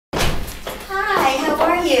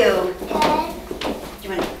you?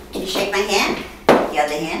 Good. Can you shake my hand? The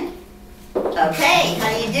other hand? Okay, how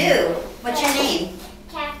do you do? What's your name?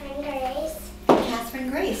 Kathryn Grace. Kathryn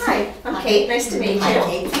Grace. Hi, I'm Kate. Nice to meet you. Hi,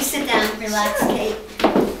 Kate. Please sit down. Relax, Kate.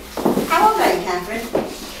 How old are you, Kathryn?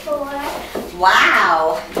 4.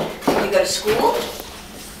 Wow. You go to school?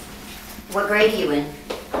 What grade are you in?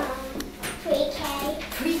 Pre-K.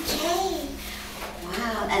 Pre-K.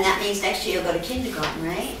 Wow. And that means next year you'll go to kindergarten,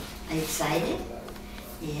 right? Are you excited?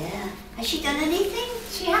 Yeah. Has she done anything?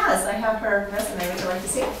 She has. I have her resume. Would you like to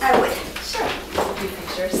see it? I would. Sure. A few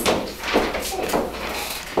pictures.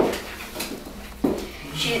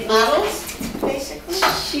 She models, basically?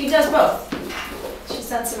 She does both. She's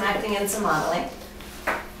done some acting and some modeling.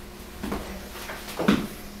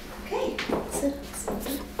 Okay. Sit.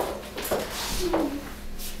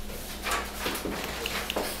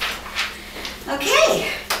 Okay.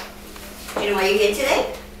 Do you know why you're here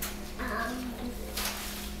today?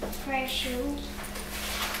 For a shoe.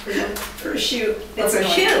 For a shoe. It's For a an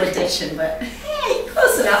shoe. addition, but hey,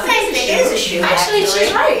 close enough. It is a shoe. Actually,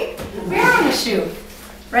 she's right. We're on a shoe.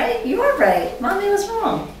 Right? You are right. Mommy was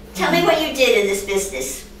wrong. Tell me what you did in this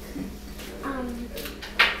business.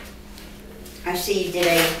 I see you did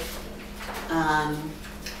a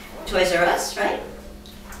Toys R Us, right?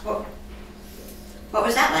 What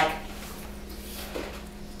was that like?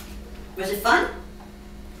 Was it fun?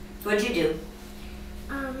 What did you do?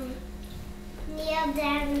 Kneel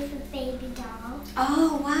down with a baby doll.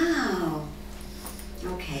 Oh, wow.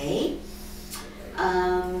 Okay.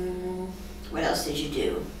 What else did you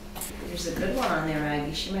do? There's a good one on there,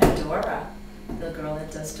 Aggie. She met Dora, the girl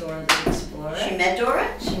that does Dora the Explorer. She met Dora?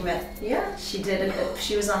 Yeah, she did it.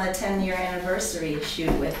 She was on the 10-year anniversary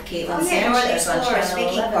shoot with Caitlin Oh, yeah, Dora the Sanchez on Explorer, Channel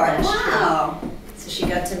speaking 11 part. last year. Wow. So she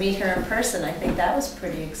got to meet her in person. I think that was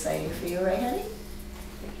pretty exciting for you, right, honey?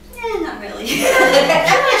 Yeah, not really. She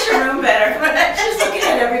likes your room better. She's looking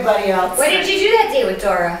at everybody else. What did you do that day with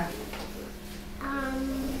Dora?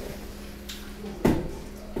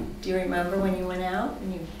 Do you remember when you went out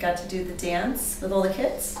and you got to do the dance with all the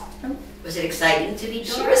kids? Was it exciting to be Dora?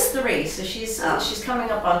 She was 3, so she's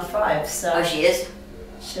coming up on 5. So Oh, she is?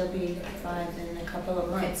 she'll be 5 in a couple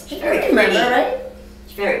of months. She's But very you remember, pretty. right?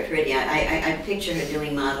 She's very pretty. I picture her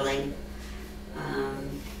doing modeling.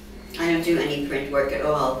 I don't do any print work at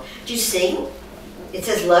all. Do you sing? It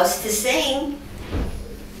says loves to sing.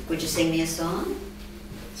 Would you sing me a song?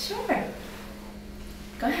 Sure.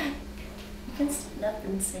 Go ahead. You can stand up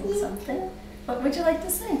and sing something. What would you like to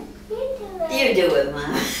sing? You do it. You do it,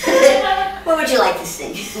 Mom. What would you like to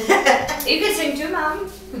sing? You can sing too, Mom.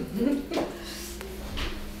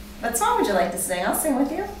 What song would you like to sing? I'll sing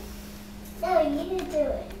with you. No, you do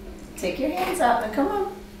it. Take your hands up and come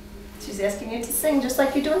on. She's asking you to sing just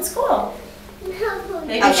like you do in school. No.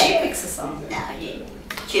 Maybe Okay. she picks a song. No,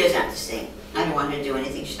 she doesn't have to sing. I don't want her to do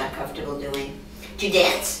anything she's not comfortable doing. Do you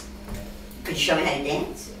dance? Could you show me how to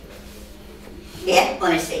dance? Yeah?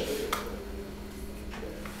 Let me see.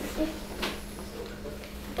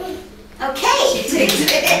 Okay.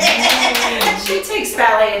 She takes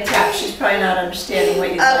ballet and tap. She's probably not understanding what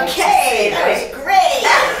you're saying. Okay, that was great.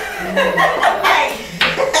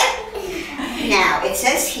 Now, it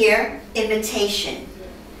says here, imitation.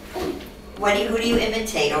 Who do you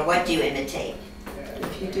imitate, or what do you imitate?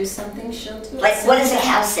 If you do something, she'll do it. Like, what does a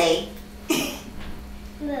cow say?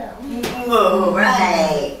 No. Moo,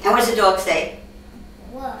 right. And what does a dog say?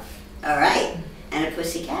 Woof. All right. And a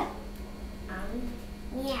pussycat?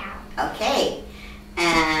 Meow. Okay.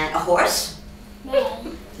 And a horse?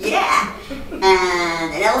 Neigh. Yeah.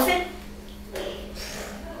 And an elephant?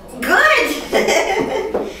 Good.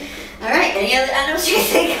 All right. Any other animals you can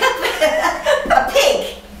think of? A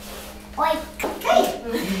pig. Oink. Okay.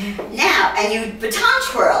 Now, and you baton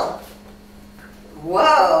twirl.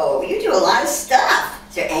 Whoa, you do a lot of stuff.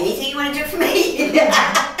 Is there anything you want to do for me?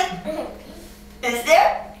 Is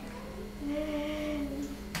there?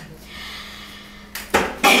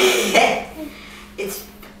 It's,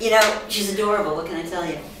 she's adorable, what can I tell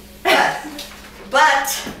you? But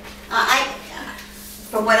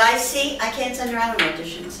from what I see, I can't send her out on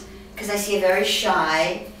auditions because I see a very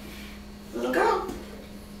shy little girl.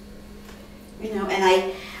 And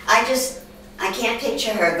I can't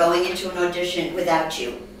picture her going into an audition without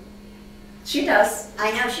you. She does.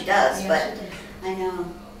 I know she does, Yeah, but she does. I know.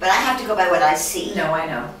 But I have to go by what I see. No, I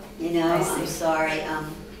know. I see. I'm sorry.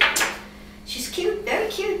 She's cute, very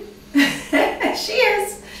cute. She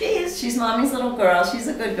is. She is. She's mommy's little girl. She's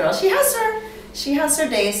a good girl. She has her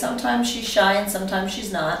days. Sometimes she's shy and sometimes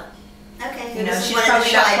she's not. Okay. You know, this is she's one of the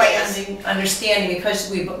probably not shy quite days. understanding because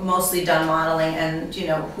we've mostly done modeling and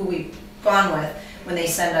who we've gone with. when they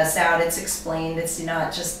send us out, it's explained. It's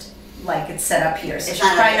not just like it's set up here. So It's she's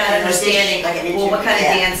not probably like not an understanding, audition, like an well, what kind of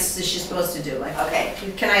interview, yeah. dance is she supposed to do? Like, Okay.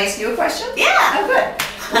 can I ask you a question? Yeah. Oh, good.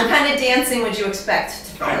 What kind of dancing would you expect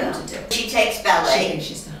for them to do? She takes She ballet. thinks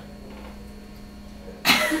she's done.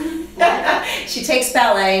 She takes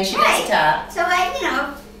ballet and she Right. does tap. So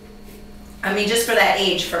I mean, just for that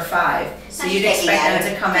age, for 5. So I'm you'd taking expect out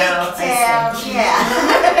them a to come big out. I tail, see. Yeah.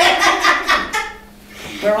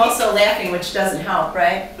 We're also laughing, which doesn't help,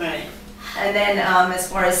 right? Right. And then as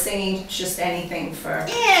far as singing, just anything for.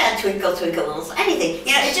 Yeah, twinkle, twinkle, little star, anything.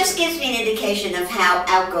 It just gives me an indication of how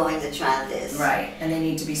outgoing the child is. Right, and they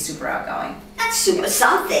need to be super outgoing. Not super,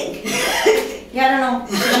 something. Yeah, I don't know.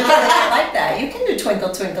 I like that. You can do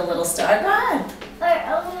Twinkle, Twinkle, Little Star. Go ahead. Or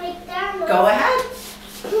Old McDonald. Go ahead.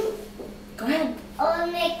 Go ahead. Old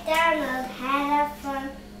McDonald had a farm.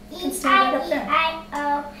 can stay right up there.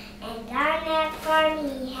 E-I-E-I-O. And on that farm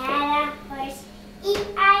he had a horse.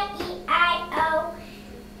 E-I-E-I-O.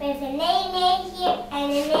 With a neigh-neigh here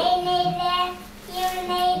and a neigh-neigh there. Here a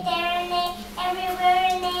neigh, there a neigh, everywhere a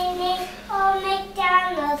neigh-neigh. Old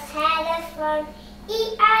McDonald had a farm.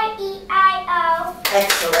 E-I-E-I-O.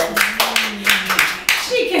 Excellent.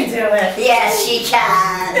 She can do it. Yes, she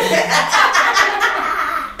can.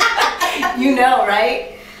 You know,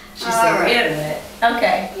 right? She's All so right. good at it.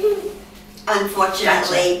 Okay.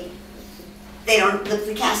 Unfortunately,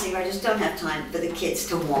 the casting writers don't have time for the kids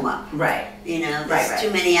to warm up. Right, There's Right.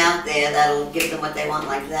 too many out there that'll give them what they want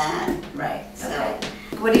like that. right. So,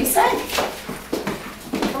 What do you say?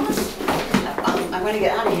 I'm going to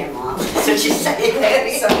get out of here, Mom. That's what you said.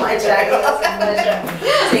 Thank you so much, Aggie. It's a pleasure.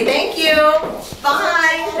 Say thank you.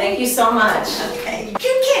 Bye. Thank you so much. Okay.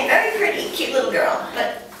 Cute kid, very pretty, cute little girl.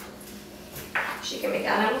 But She can make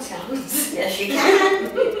animal sounds. yes, she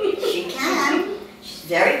can. She can. She's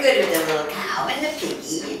very good with the little cow and the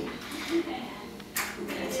piggy.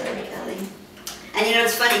 That's her, Kelly. And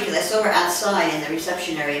it's funny because I saw her outside in the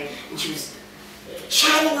reception area and she was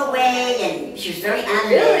chatting away and she was very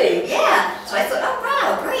animated. Really? Yeah. So I thought, oh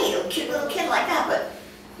wow, great, a cute little kid like that, but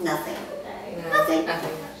nothing. No, Nothing.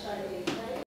 Nothing.